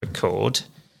record,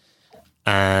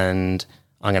 and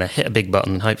I'm going to hit a big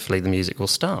button and hopefully the music will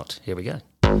start. Here we go.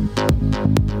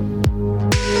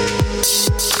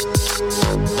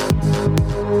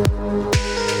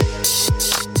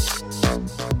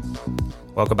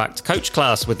 Welcome back to Coach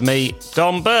Class with me,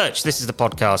 Dom Birch. This is the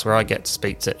podcast where I get to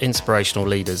speak to inspirational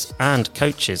leaders and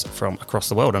coaches from across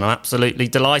the world. And I'm absolutely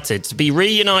delighted to be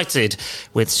reunited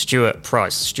with Stuart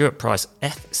Price. Stuart Price,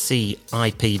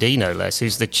 FCIPD no less,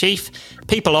 who's the Chief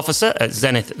People Officer at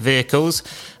Zenith Vehicles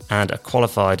and a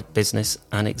qualified business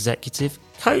and executive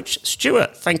coach.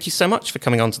 Stuart, thank you so much for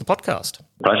coming on to the podcast.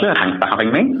 Pleasure. Thanks for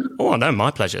having me. Oh, no, my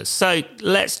pleasure. So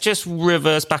let's just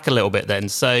reverse back a little bit then.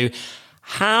 So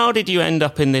how did you end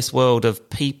up in this world of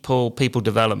people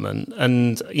development?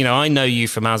 And, you know, I know you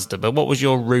from Asda, but what was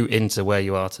your route into where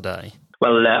you are today?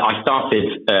 Well, I started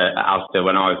at Asda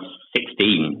when I was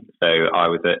 16. So I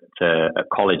was at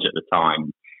college at the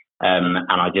time, and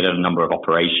I did a number of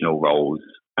operational roles.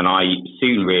 And I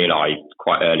soon realised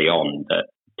quite early on that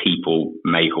people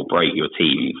make or break your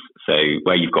teams. So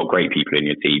where you've got great people in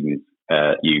your teams,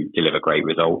 you deliver great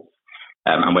results.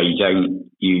 And where you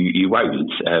don't, you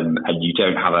won't. And you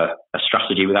don't have a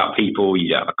strategy without people. You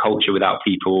don't have a culture without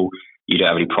people. You don't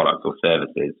have any products or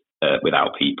services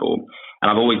without people. And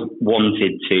I've always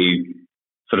wanted to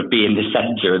sort of be in the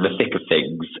centre of the thick of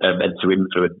things and to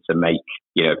influence and make,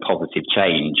 you know, positive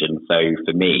change. And so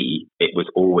for me, it was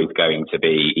always going to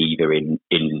be either in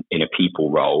a people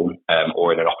role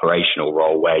or in an operational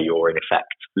role where you're in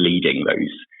effect leading those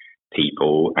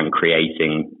people and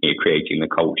creating the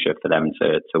culture for them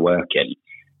to work in.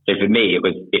 So for me,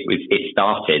 it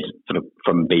started sort of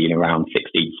from being around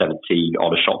 16, 17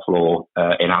 on a shop floor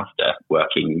in Asda,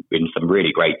 working in some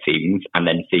really great teams and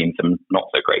then seeing some not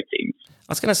so great teams.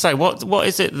 I was going to say, what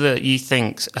is it that you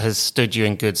think has stood you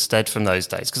in good stead from those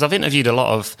days? Because I've interviewed a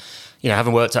lot of, you know,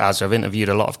 having worked at Asda, I've interviewed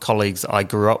a lot of colleagues that I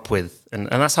grew up with, and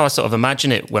that's how I sort of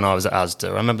imagine it when I was at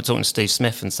Asda. I remember talking to Steve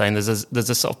Smith and saying there's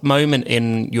a sort of moment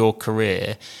in your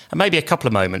career, and maybe a couple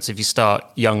of moments if you start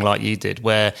young like you did,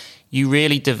 where you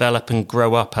really develop and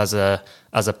grow up as a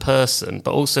person,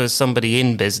 but also as somebody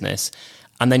in business.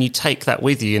 And then you take that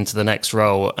with you into the next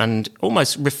role and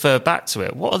almost refer back to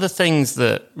it. What are the things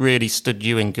that really stood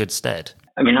you in good stead?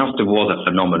 I mean, Asda was a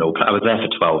phenomenal place. I was there for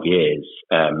 12 years,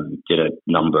 did a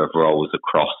number of roles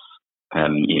across,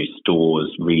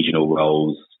 stores, regional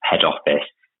roles, head office,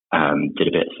 did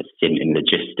a bit of a stint in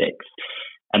logistics.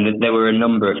 And there were a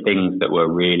number of things that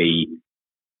were really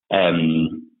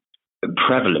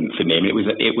prevalent for me. I mean,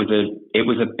 it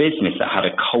was a business that had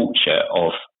a culture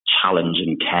of challenge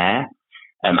and care.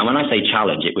 And when I say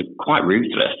challenge, it was quite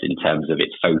ruthless in terms of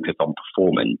its focus on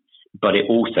performance, but it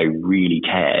also really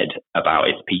cared about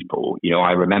its people. You know,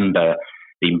 I remember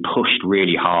being pushed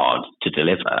really hard to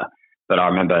deliver, but I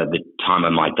remember the time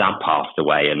when my dad passed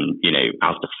away and, you know,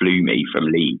 Asda flew me from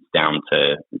Leeds down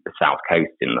to the South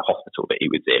Coast in the hospital that he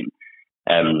was in,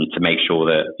 to make sure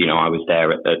that, you know, I was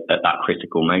there at that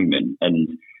critical moment. And,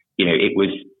 you know, it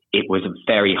was a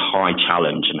very high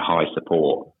challenge and high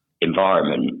support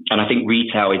environment. And I think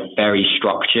retail is very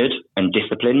structured and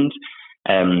disciplined.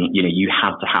 You know, you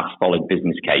had to have solid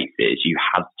business cases. You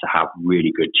had to have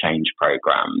really good change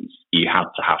programs. You had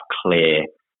to have clear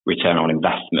return on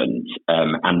investment.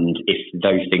 And if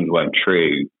those things weren't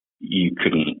true, you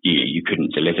couldn't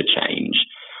deliver change.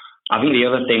 I think the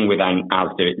other thing with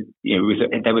Asda, you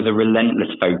know, there was a relentless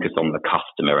focus on the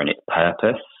customer and its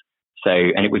purpose. So,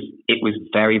 and it was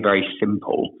very, very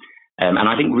simple. And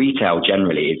I think retail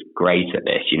generally is great at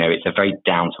this. You know, it's a very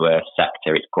down-to-earth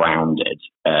sector. It's grounded.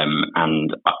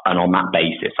 And on that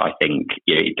basis, I think,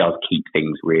 you know, it does keep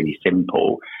things really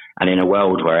simple. And in a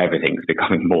world where everything's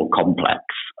becoming more complex,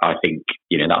 I think,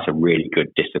 you know, that's a really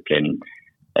good discipline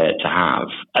to have.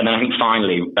 And then I think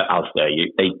finally, at Asda,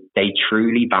 they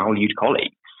truly valued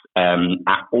colleagues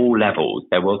at all levels.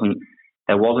 There wasn't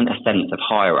a sense of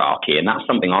hierarchy. And that's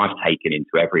something I've taken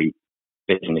into every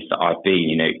business that I've been.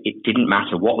 You know, it didn't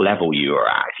matter what level you were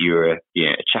at. If you were a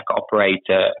check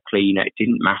operator, a cleaner, it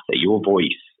didn't matter. Your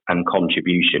voice and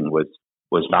contribution was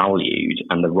valued,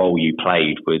 and the role you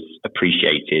played was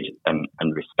appreciated and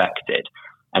respected.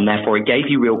 And therefore, it gave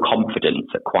you real confidence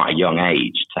at quite a young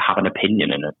age to have an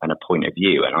opinion and a point of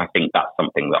view. And I think that's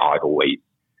something that I've always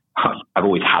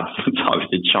had since I was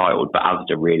a child, but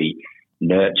Asda really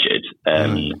nurtured.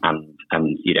 And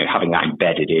you know, having that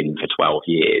embedded in for 12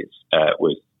 years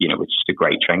was just a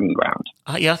great training ground.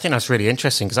 Yeah, I think that's really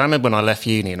interesting, because I remember when I left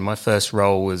uni and my first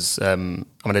role was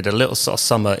I did a little sort of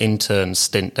summer intern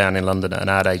stint down in London at an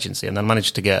ad agency, and then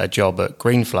managed to get a job at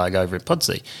Green Flag over in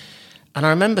Pudsey. And I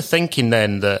remember thinking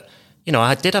then that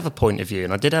I did have a point of view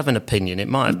and I did have an opinion. It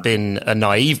might have been a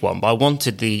naive one, but I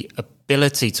wanted the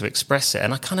ability to express it.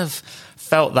 And I kind of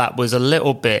felt that was a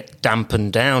little bit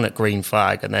dampened down at Green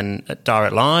Flag. And then at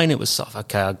Direct Line, it was sort of,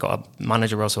 okay, I got a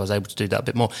manager role, so I was able to do that a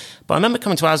bit more. But I remember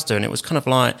coming to Asda and it was kind of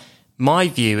like, my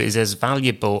view is as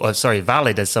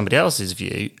valid as somebody else's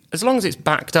view, as long as it's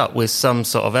backed up with some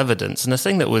sort of evidence. And the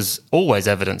thing that was always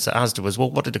evidence at Asda was,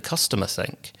 well, what did a customer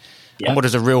think? Yeah. And what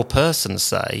does a real person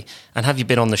say? And have you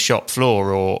been on the shop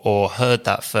floor or heard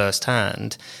that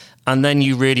firsthand? And then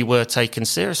you really were taken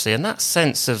seriously. And that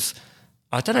sense of,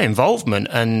 involvement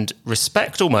and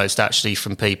respect almost actually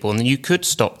from people. And then you could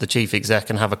stop the chief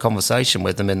exec and have a conversation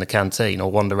with them in the canteen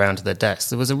or wander around to their desk.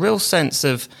 There was a real sense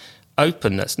of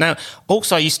openness. Now,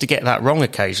 also I used to get that wrong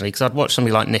occasionally because I'd watch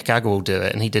somebody like Nick Aggarwal do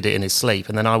it and he did it in his sleep,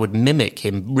 and then I would mimic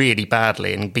him really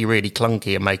badly and be really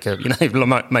clunky and make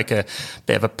a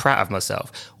bit of a prat of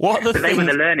myself. They were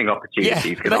the learning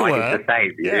opportunities, because I did the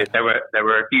same. Yeah. There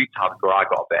were a few times where I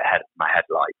got a bit ahead of my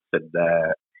headlights,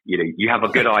 and you have a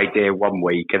good idea one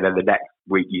week and then the next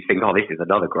week you think, oh, this is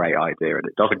another great idea, and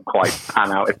it doesn't quite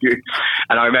pan out.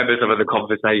 And I remember some of the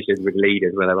conversations with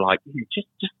leaders where they were like, just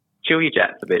chill your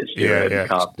jets a bit, Stuart, and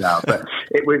calm down. But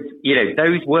it was,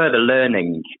 those were the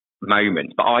learning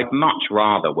moments. But I'd much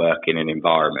rather work in an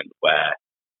environment where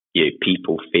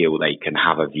people feel they can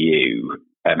have a view,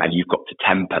 and you've got to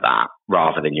temper that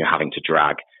rather than you're having to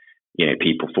drag,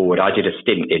 people forward. I did a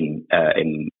stint in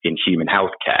human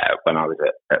healthcare when I was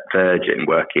at Virgin,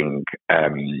 working,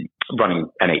 running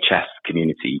NHS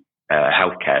community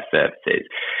healthcare services.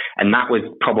 And that was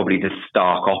probably the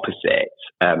stark opposite.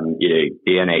 The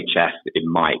NHS,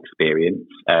 in my experience,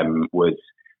 was,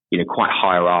 quite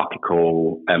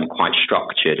hierarchical, quite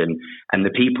structured. And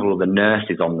the people, the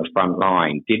nurses on the front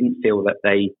line didn't feel that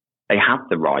they had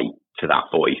the right to that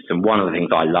voice. And one of the things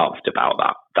I loved about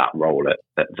that role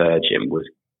at Virgin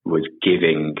was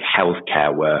giving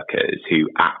healthcare workers who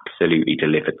absolutely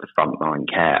delivered the frontline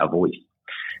care a voice.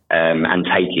 And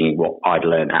taking what I'd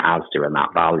learned at Asda and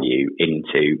that value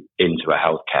into a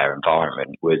healthcare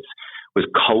environment was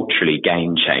culturally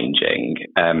game changing.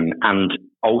 And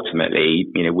ultimately,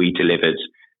 we delivered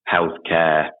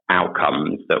healthcare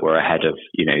outcomes that were ahead of,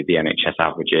 the NHS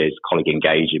averages, colleague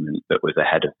engagement that was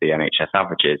ahead of the NHS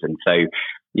averages. And so,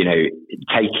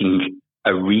 taking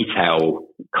a retail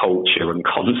culture and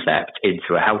concept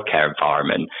into a healthcare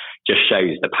environment just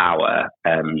shows the power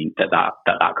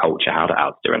that culture had at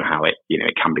Asda, and how it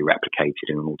can be replicated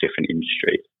in all different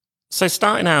industries. So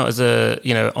starting out as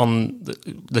on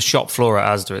the shop floor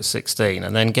at Asda at 16,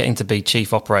 and then getting to be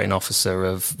chief operating officer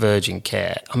of Virgin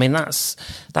Care. I mean,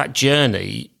 that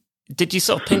journey. Did you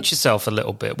sort of pinch yourself a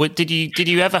little bit? Did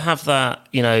you ever have that?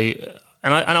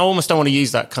 And I almost don't want to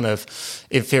use that kind of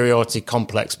inferiority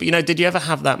complex, but did you ever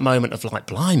have that moment of like,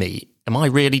 blimey, am I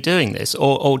really doing this?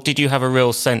 Or did you have a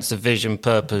real sense of vision,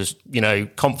 purpose,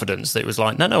 confidence that it was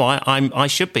like, no, I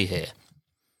should be here?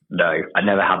 No, I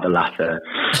never had the latter.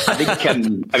 I think,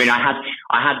 I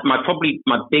had my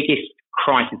biggest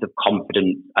crisis of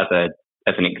confidence as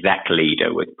an exec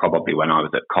leader was probably when I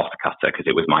was at Cost Cutter, because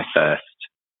it was my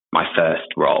first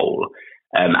role.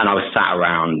 And I was sat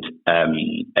around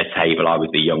a table. I was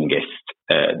the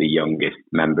youngest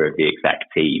member of the exec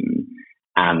team,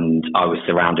 and I was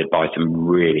surrounded by some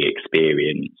really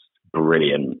experienced,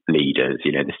 brilliant leaders.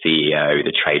 The CEO,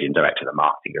 the trading director, the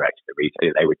marketing director, the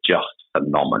retail. They were just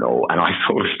phenomenal. And I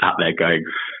sort of sat there going,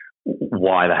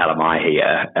 "Why the hell am I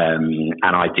here?" And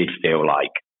I did feel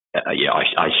like,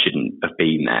 I shouldn't have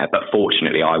been there. But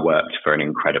fortunately, I worked for an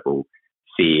incredible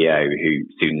CEO who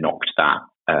soon knocked that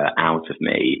out of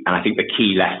me. And I think the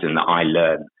key lesson that I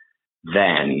learned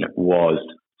then was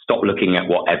stop looking at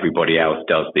what everybody else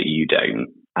does that you don't,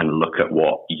 and look at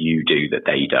what you do that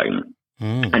they don't.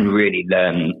 And really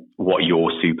learn what your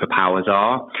superpowers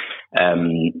are,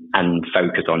 and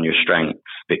focus on your strengths,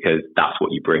 because that's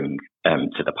what you bring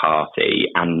to the party.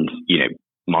 And,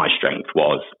 my strength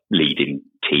was leading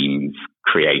teams,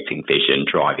 creating vision,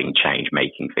 driving change,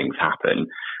 making things happen.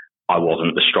 I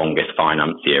wasn't the strongest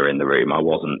financier in the room. I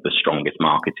wasn't the strongest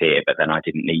marketeer, but then I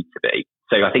didn't need to be.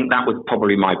 So I think that was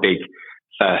probably my big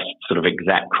first sort of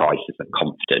exec crisis of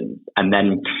confidence. And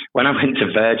then when I went to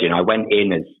Virgin, I went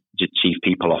in as chief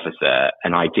people officer,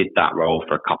 and I did that role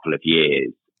for a couple of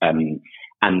years.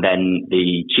 And then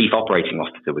the chief operating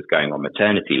officer was going on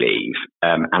maternity leave.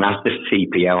 And as the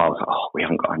CPO, I was like, we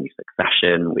haven't got any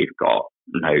succession. We've got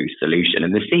no solution.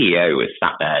 And the CEO was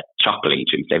sat there chuckling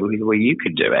to him, saying, well, you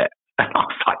could do it. And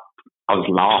I was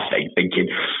laughing, thinking,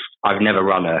 I've never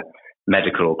run a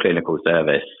medical or clinical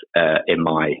service in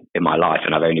my life,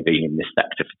 and I've only been in this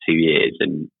sector for 2 years,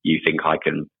 and you think I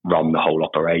can run the whole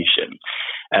operation.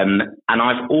 And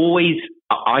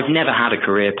I've never had a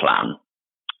career plan.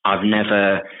 I've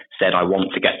never said I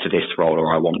want to get to this role,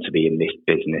 or I want to be in this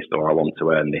business, or I want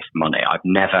to earn this money. I've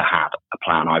never had a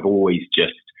plan. I've always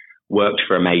just worked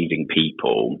for amazing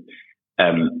people,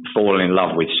 fallen in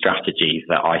love with strategies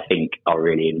that I think are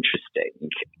really interesting,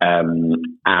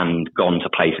 and gone to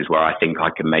places where I think I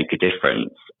can make a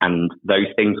difference. And those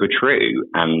things were true.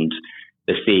 And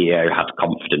the CEO had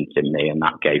confidence in me, and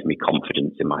that gave me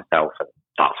confidence in myself. And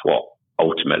that's what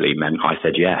ultimately meant I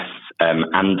said yes.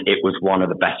 And it was one of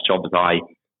the best jobs I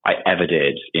ever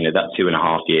did. You know, that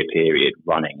 2.5-year period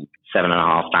running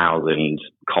 7,500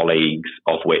 colleagues,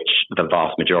 of which the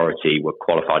vast majority were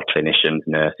qualified clinicians,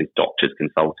 nurses, doctors,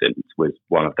 consultants, was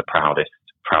one of the proudest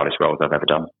roles I've ever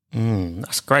done.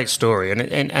 That's a great story,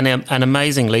 and an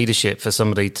amazing leadership for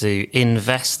somebody to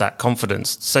invest that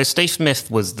confidence. So Steve Smith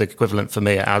was the equivalent for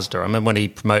me at Asda. I remember when he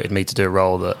promoted me to do a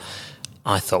role that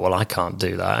I thought, well, I can't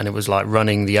do that. And it was like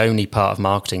running the only part of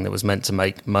marketing that was meant to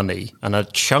make money, and a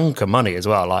chunk of money as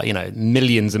well, like, you know,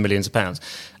 millions and millions of pounds.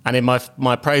 And in my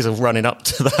appraisal running up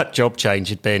to that job change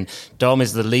had been, Dom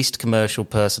is the least commercial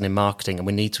person in marketing, and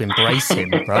we need to embrace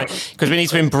him, right? Because we need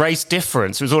to embrace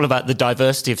difference. It was all about the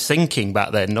diversity of thinking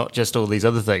back then, not just all these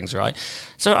other things, right?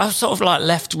 So I was sort of like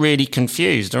left really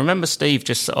confused. I remember Steve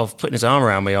just sort of putting his arm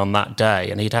around me on that day,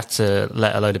 and he'd had to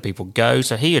let a load of people go.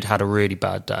 So he had a really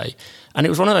bad day. And it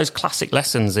was one of those classic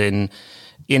lessons in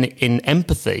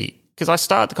empathy, because I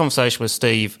started the conversation with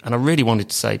Steve and I really wanted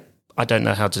to say, I don't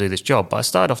know how to do this job. But I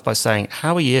started off by saying,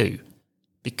 how are you?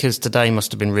 Because today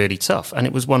must have been really tough. And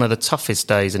it was one of the toughest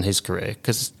days in his career,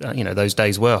 because, you know, those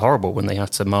days were horrible when they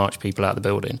had to march people out of the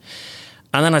building.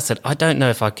 And then I said, I don't know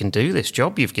if I can do this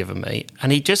job you've given me.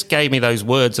 And he just gave me those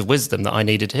words of wisdom that I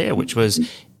needed to hear, which was,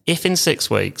 if in 6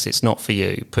 weeks it's not for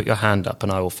you, put your hand up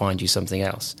and I will find you something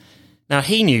else. Now,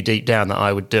 he knew deep down that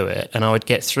I would do it, and I would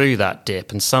get through that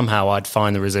dip, and somehow I'd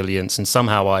find the resilience, and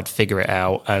somehow I'd figure it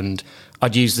out, and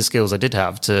I'd use the skills I did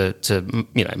have to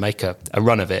you know, make a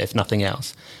run of it, if nothing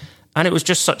else. And it was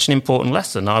just such an important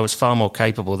lesson. I was far more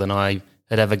capable than I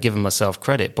had ever given myself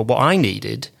credit. But what I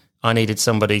needed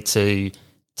somebody to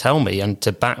tell me and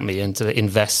to back me and to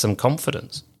invest some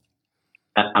confidence.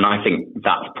 And I think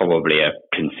that's probably a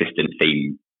consistent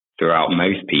theme throughout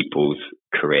most people's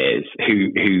careers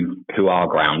who are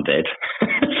grounded.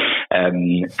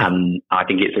 And I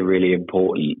think it's a really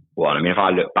important one. I mean, if I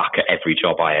look back at every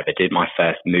job I ever did, my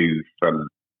first move from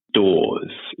doors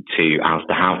to house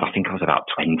to house, I think I was about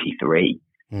 23.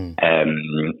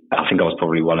 I think I was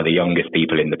probably one of the youngest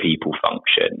people in the people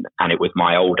function. And it was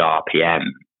my old RPM,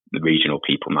 the regional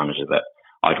people manager that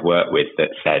I'd worked with,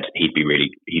 that said he'd be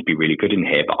really good in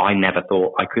here, but I never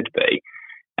thought I could be.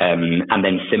 And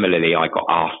then similarly, I got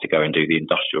asked to go and do the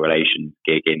industrial relations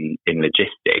gig in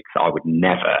logistics. I would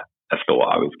never have thought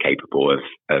I was capable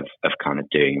of kind of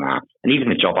doing that. And even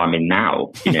the job I'm in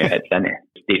now, you know, at Zenith,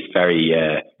 it's very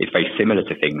similar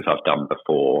to things I've done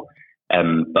before.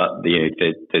 But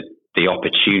the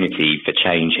opportunity for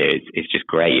change here is just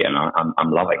great, and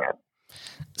I'm loving it.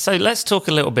 So let's talk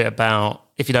a little bit about,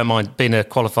 if you don't mind, being a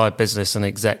qualified business and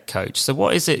exec coach. So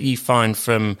what is it you find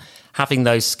from having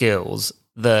those skills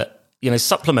that, you know,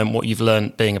 supplement what you've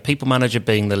learned being a people manager,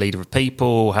 being the leader of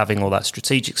people, having all that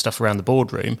strategic stuff around the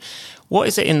boardroom? What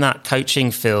is it in that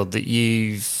coaching field that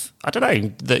you've, I don't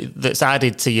know, that's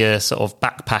added to your sort of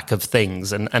backpack of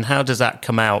things? And how does that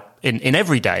come out in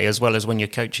every day as well as when you're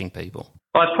coaching people?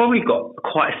 Well, I've probably got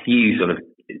quite a few sort of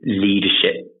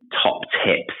leadership top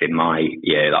tips in my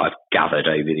that I've gathered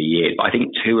over the years. I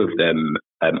think two of them,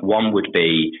 one would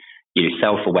be, you know,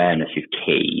 self-awareness is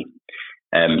key.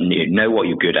 Know what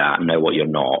you're good at, know what you're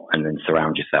not, and then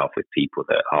surround yourself with people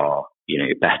that are, you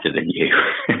know, better than you.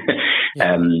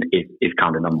 Is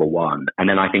kind of number one. And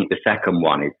then I think the second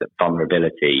one is that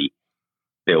vulnerability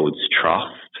builds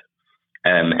trust.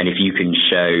 And if you can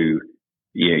show,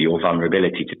 you know, your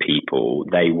vulnerability to people,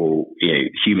 they will, you know,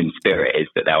 human spirit is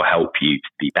that they'll help you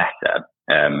to be better.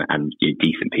 And you know,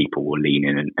 decent people will lean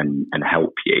in and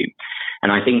help you.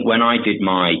 And I think when I did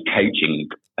my coaching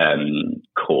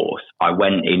course, I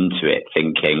went into it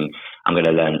thinking I'm going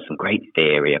to learn some great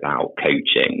theory about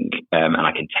coaching, and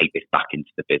I can take this back into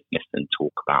the business and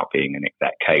talk about being an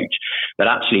exec coach. But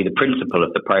actually, the principle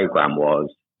of the program was,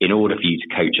 in order for you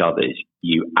to coach others,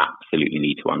 you absolutely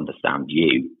need to understand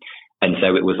you. And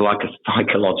so it was like a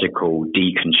psychological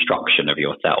deconstruction of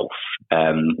yourself,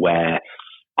 where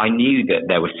I knew that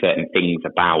there were certain things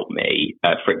about me.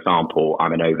 For example,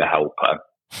 I'm an overhelper.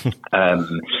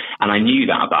 And I knew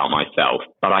that about myself,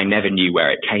 but I never knew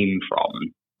where it came from.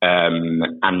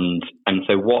 And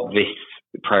so what this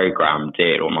program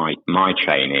did, or my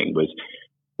training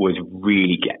was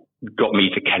really got me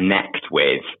to connect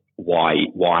with why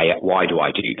do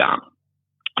I do that?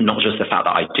 Not just the fact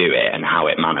that I do it and how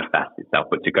it manifests itself,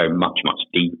 but to go much, much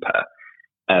deeper.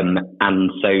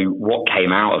 And so what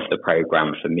came out of the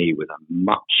program for me was a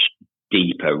much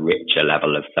deeper, richer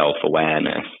level of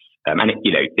self-awareness. And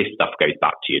this stuff goes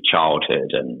back to your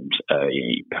childhood and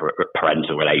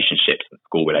parental relationships and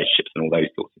school relationships and all those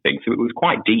sorts of things. So it was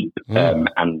quite deep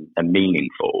and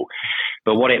meaningful.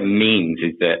 But what it means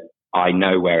is that I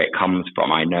know where it comes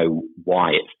from. I know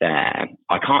why it's there.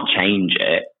 I can't change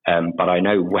it, but I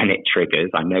know when it triggers.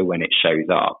 I know when it shows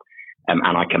up, and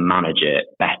I can manage it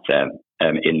better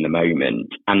in the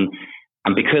moment.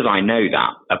 And because I know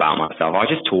that about myself, I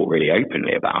just talk really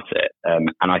openly about it.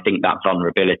 And I think that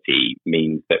vulnerability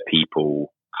means that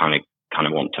people kind of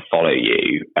want to follow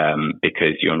you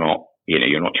because you're not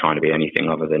trying to be anything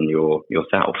other than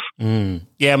yourself.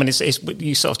 Yeah, I mean, it's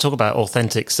you sort of talk about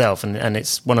authentic self, and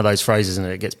it's one of those phrases, and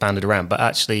it gets banded around. But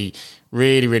actually,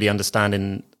 really, really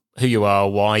understanding who you are,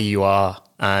 why you are,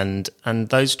 and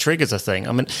those triggers, I think.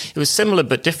 I mean, it was similar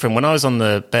but different. When I was on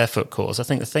the barefoot course, I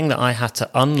think the thing that I had to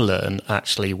unlearn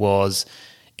actually was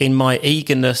in my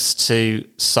eagerness to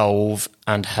solve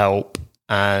and help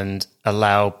and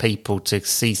allow people to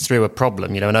see through a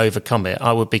problem, and overcome it.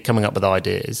 I would be coming up with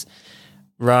ideas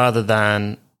rather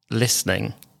than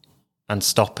listening and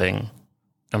stopping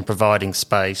and providing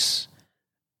space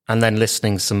and then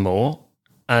listening some more.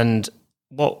 And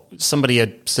what somebody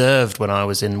observed when I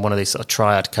was in one of these sort of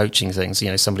triad coaching things,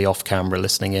 somebody off camera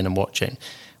listening in and watching,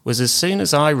 was as soon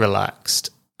as I relaxed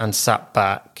and sat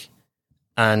back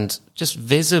and just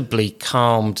visibly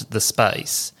calmed the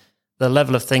space, the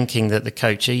level of thinking that the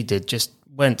coachee did just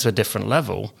went to a different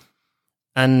level.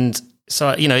 And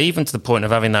so, even to the point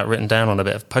of having that written down on a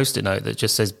bit of Post-it note that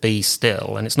just says, be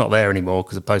still. And it's not there anymore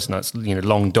because the Post-it note's,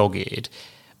 long dog-eared.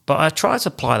 But I try to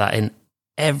apply that in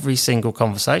every single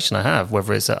conversation I have,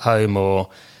 whether it's at home or,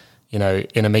 in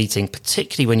a meeting,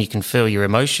 particularly when you can feel your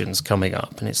emotions coming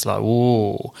up. And it's like,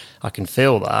 oh, I can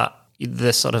feel that.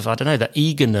 The sort of, that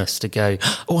eagerness to go,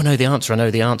 oh, I know the answer.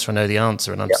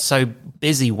 And I'm so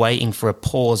busy waiting for a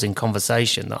pause in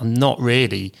conversation that I'm not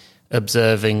really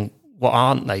observing what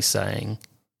aren't they saying?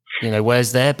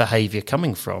 Where's their behavior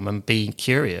coming from, and being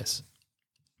curious.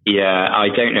 Yeah, I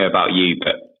don't know about you,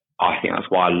 but I think that's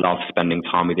why I love spending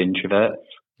time with introverts.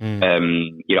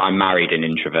 I'm married an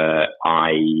introvert. I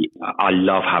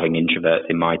love having introverts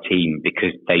in my team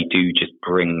because they do just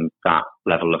bring that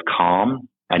level of calm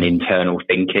and internal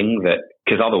thinking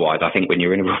because otherwise I think when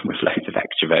you're in a room with loads of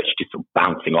extroverts, you're just sort of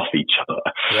bouncing off each other.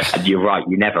 Yeah. And you're right,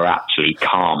 you never actually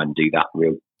calm and do that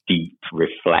real deep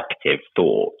reflective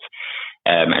thought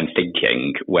and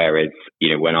thinking. Whereas,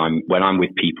 when I'm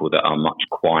with people that are much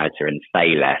quieter and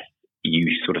say less, you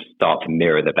sort of start to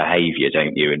mirror the behavior,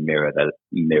 don't you? And mirror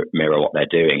what they're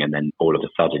doing. And then all of a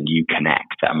sudden you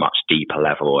connect at a much deeper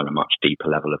level and a much deeper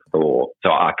level of thought. So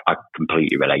I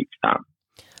completely relate to that.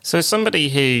 So as somebody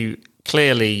who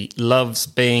clearly loves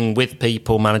being with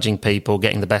people, managing people,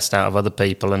 getting the best out of other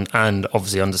people, and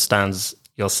obviously understands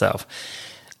yourself,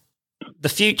 the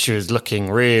future is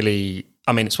looking really,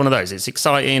 it's one of those. It's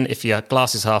exciting. If your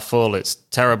glass is half full, it's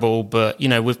terrible. But,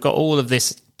 we've got all of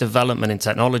this development in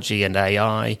technology and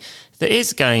AI that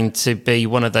is going to be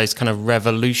one of those kind of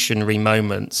revolutionary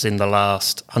moments in the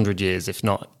last 100 years, if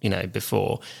not,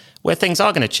 before, where things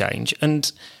are going to change.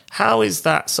 And how is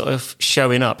that sort of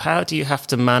showing up? How do you have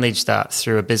to manage that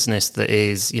through a business that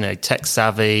is, tech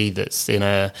savvy, that's in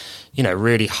a,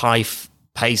 really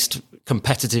high-paced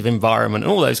competitive environment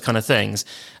and all those kind of things,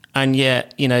 and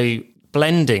yet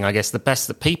blending, I guess, the best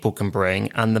that people can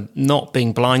bring and not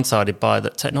being blindsided by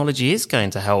that technology is going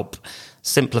to help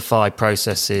simplify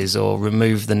processes or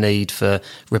remove the need for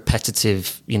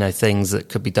repetitive things that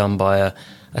could be done by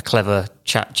a clever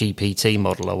chat GPT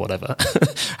model or whatever.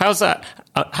 How's that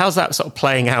sort of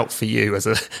playing out for you as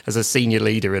a senior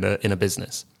leader in a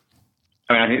business?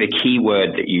 I think the key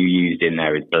word that you used in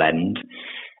there is blend.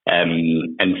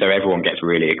 And so everyone gets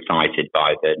really excited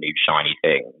by the new shiny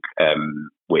thing,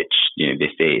 which,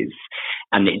 this is.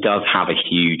 And it does have a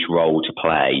huge role to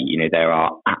play. There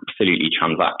are absolutely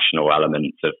transactional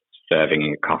elements of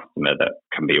serving a customer that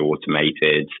can be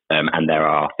automated. And there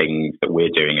are things that we're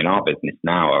doing in our business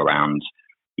now around,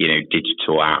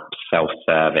 digital apps,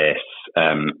 self-service,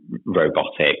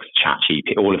 robotics,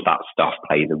 ChatGPT, all of that stuff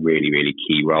plays a really, really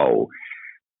key role.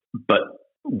 But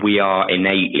we are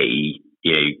innately,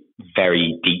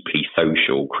 very deeply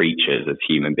social creatures as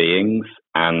human beings.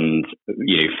 And,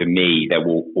 for me, there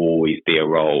will always be a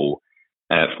role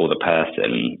for the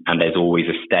person. And there's always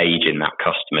a stage in that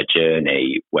customer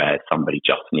journey where somebody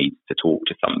just needs to talk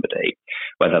to somebody,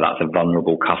 whether that's a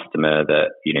vulnerable customer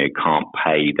that, can't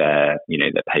pay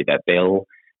their bill.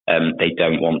 They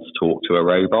don't want to talk to a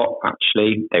robot,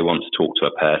 actually. They want to talk to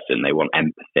a person. They want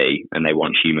empathy and they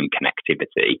want human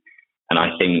connectivity. And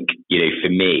I think, for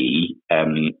me,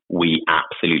 we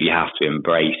absolutely have to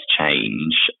embrace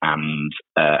change and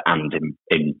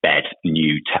embed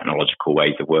new technological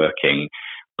ways of working,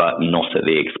 but not at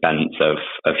the expense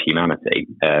of humanity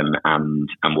and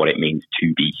what it means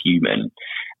to be human.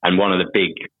 And one of the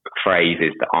big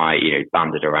phrases that I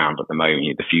banded around at the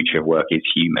moment, the future of work is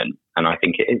human, and I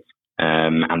think it is.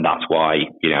 And that's why,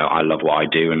 I love what I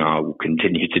do and I will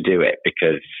continue to do it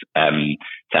because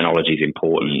technology is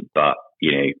important, but,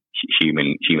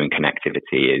 human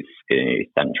connectivity is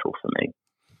central for me.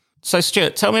 So,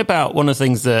 Stuart, tell me about one of the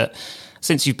things that,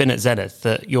 since you've been at Zenith,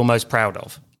 that you're most proud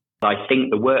of. I think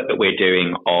the work that we're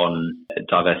doing on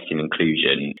diversity and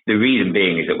inclusion, the reason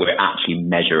being is that we're actually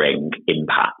measuring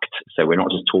impact. So we're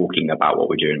not just talking about what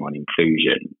we're doing on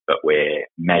inclusion, but we're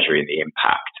measuring the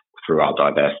impact through our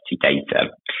diversity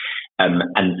data.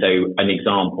 And so an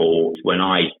example, when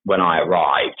I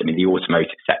arrived, the automotive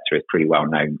sector is pretty well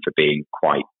known for being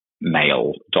quite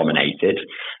male dominated.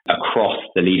 Across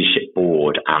the leadership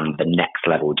board and the next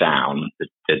level down,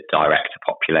 the director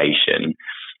population,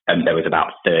 there was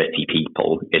about 30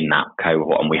 people in that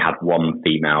cohort, and we had one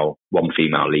female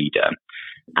leader.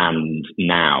 And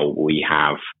now we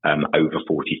have over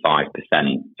 45%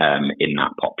 in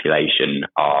that population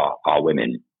are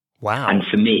women. Wow. And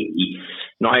for me,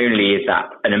 not only is that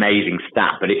an amazing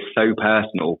stat, but it's so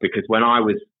personal because when I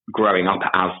was growing up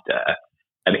at Asda,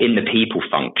 in the people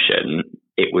function,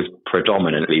 it was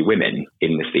predominantly women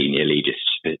in the senior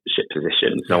leadership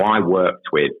position. So I worked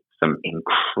with some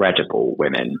incredible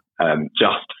women,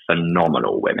 just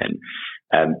phenomenal women.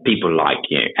 People like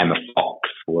Emma Fox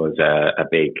was a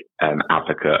big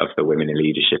advocate of the Women in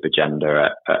Leadership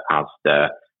agenda at Asda.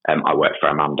 I worked for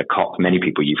Amanda Cox, many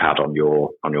people you've had on your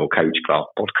Coach Class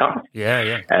podcast.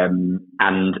 Yeah.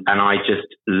 And I just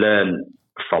learned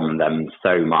from them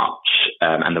so much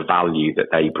and the value that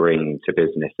they bring to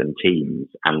business and teams.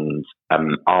 And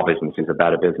our business is a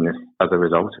better business as a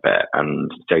result of it.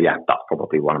 And so, that's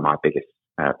probably one of my biggest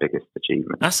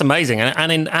achievements. That's amazing,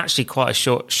 and in actually quite a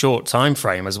short time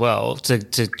frame as well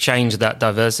to change that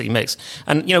diversity mix.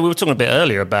 And we were talking a bit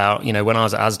earlier about when I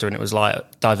was at Asda and it was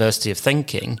like diversity of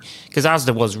thinking, because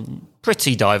Asda was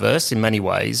pretty diverse in many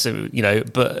ways,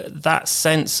 but that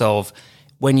sense of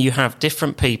when you have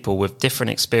different people with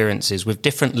different experiences, with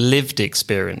different lived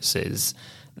experiences,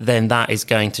 then that is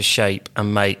going to shape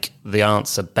and make the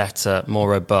answer better, more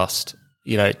robust.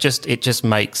 It just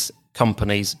makes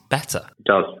companies better. It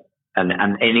does. And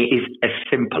it is as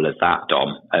simple as that,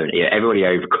 Dom. Everybody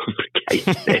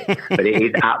overcomplicates it, but it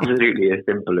is absolutely as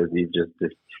simple as you've just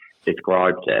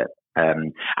described it.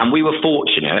 And we were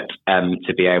fortunate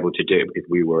to be able to do it because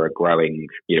we're a growing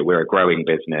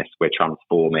business. We're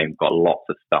transforming, got lots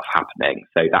of stuff happening.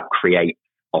 So that creates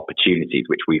opportunities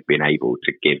which we've been able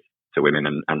to give to women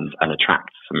and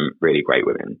attract some really great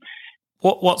women.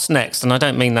 What's next? And I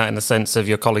don't mean that in the sense of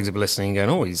your colleagues will be listening and going,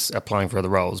 "Oh, he's applying for other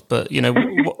roles." But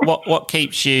what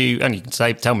keeps you? And you can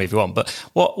tell me if you want. But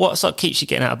what sort of keeps you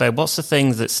getting out of bed? What's the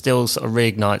thing that still sort of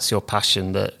reignites your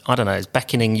passion that I don't know is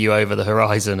beckoning you over the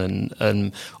horizon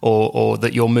and or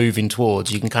that you're moving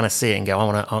towards? You can kind of see it and go,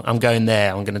 "I'm going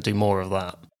there. I'm going to do more of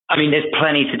that." There's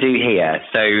plenty to do here.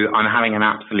 So I'm having an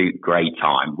absolute great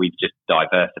time. We've just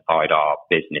diversified our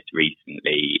business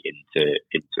recently into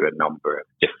a number of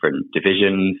different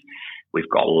divisions. We've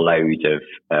got loads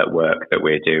of work that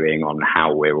we're doing on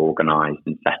how we're organised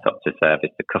and set up to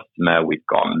service the customer. We've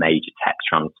got a major tech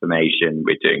transformation.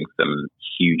 We're doing some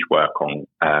huge work on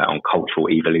cultural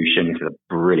evolution. It's a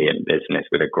brilliant business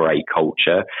with a great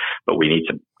culture, but we need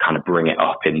to kind of bring it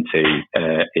up into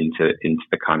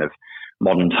the kind of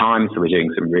modern times. So we're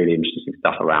doing some really interesting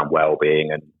stuff around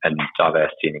well-being and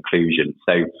diversity and inclusion.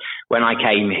 So when I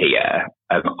came here,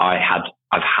 I've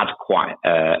had quite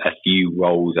a few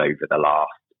roles over the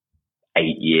last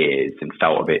 8 years and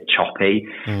felt a bit choppy.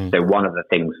 So one of the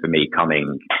things for me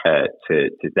coming to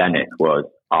Zenith was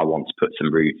I want to put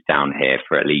some roots down here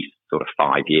for at least sort of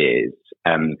 5 years.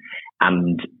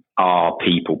 And our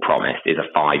people promise is a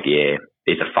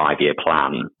 5-year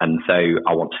plan. And so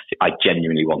I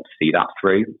genuinely want to see that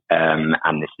through.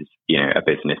 And this is, a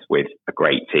business with a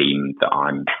great team that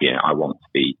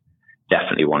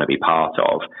definitely want to be part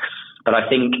of. But I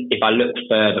think if I look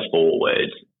further forward,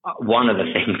 one of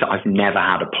the things that I've never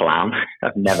had a plan.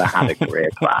 I've never had a career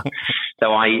plan.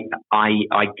 So I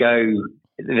go,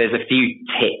 there's a few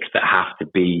ticks that have to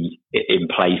be in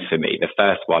place for me. The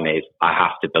first one is I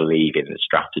have to believe in the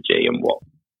strategy and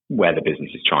where the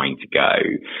business is trying to go.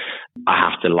 I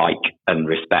have to like and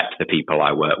respect the people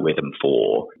I work with and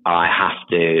for. I have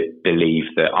to believe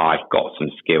that I've got some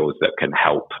skills that can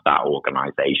help that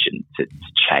organisation to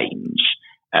change.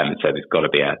 So there's got to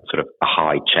be a sort of a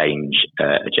high change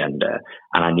agenda,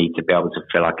 and I need to be able to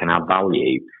feel I can add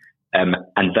value. And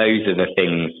those are the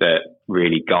things that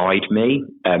really guide me.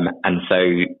 And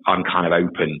so I'm kind of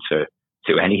open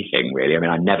to anything, really. I mean,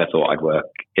 I never thought I'd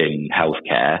work in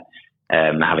healthcare.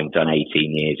 Having done 18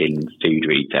 years in food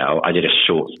retail, I did a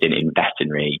short stint in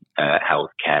veterinary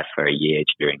healthcare for a year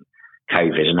during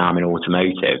COVID, and now I'm in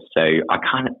automotive. So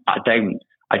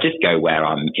I just go where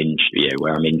I'm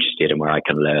interested and where I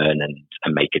can learn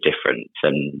and make a difference.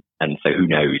 And so who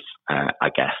knows? I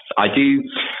guess I do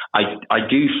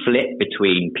flip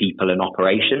between people and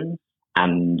operations,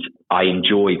 and I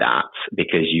enjoy that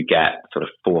because you get sort of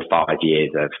 4 or 5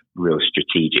 years of real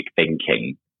strategic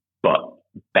thinking, but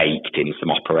baked in some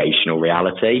operational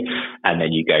reality, and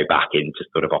then you go back into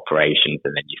sort of operations,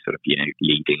 and then you sort of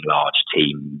leading large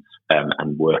teams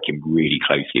and working really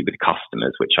closely with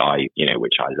customers, which I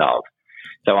love.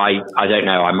 So I don't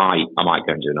know, I might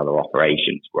go into another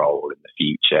operations role in the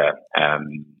future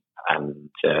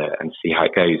and see how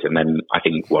it goes, and then I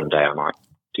think one day I might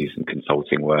do some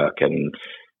consulting work and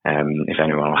if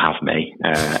anyone will have me,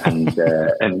 and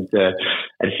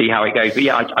see how it goes. But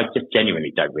yeah, I just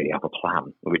genuinely don't really have a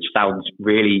plan, which sounds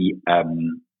really,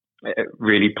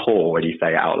 really poor when you say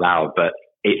it out loud, but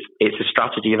it's a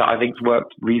strategy that I think's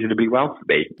worked reasonably well for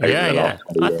me. Yeah.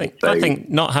 I think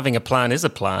not having a plan is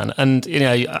a plan, and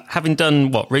having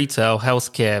done retail,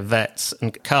 healthcare, vets,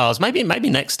 and cars, maybe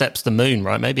next step's the moon,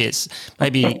 right? Maybe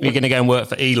you're going to go and work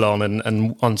for Elon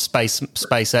and on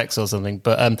SpaceX or something.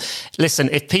 But listen,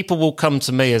 if people will come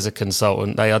to me as a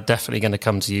consultant, they are definitely going to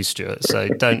come to you, Stuart. So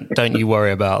don't you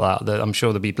worry about that. I'm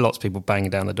sure there'll be lots of people banging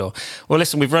down the door. Well,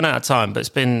 listen, we've run out of time, but it's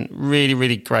been really,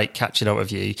 really great catching up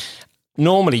with you.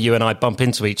 Normally, you and I bump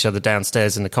into each other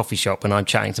downstairs in the coffee shop when I'm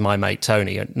chatting to my mate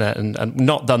Tony, and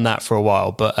not done that for a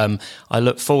while, but I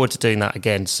look forward to doing that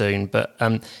again soon. But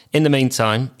in the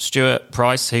meantime, Stuart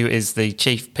Price, who is the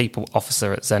Chief People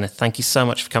Officer at Zenith, thank you so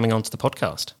much for coming on to the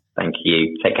podcast. Thank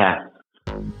you. Take care.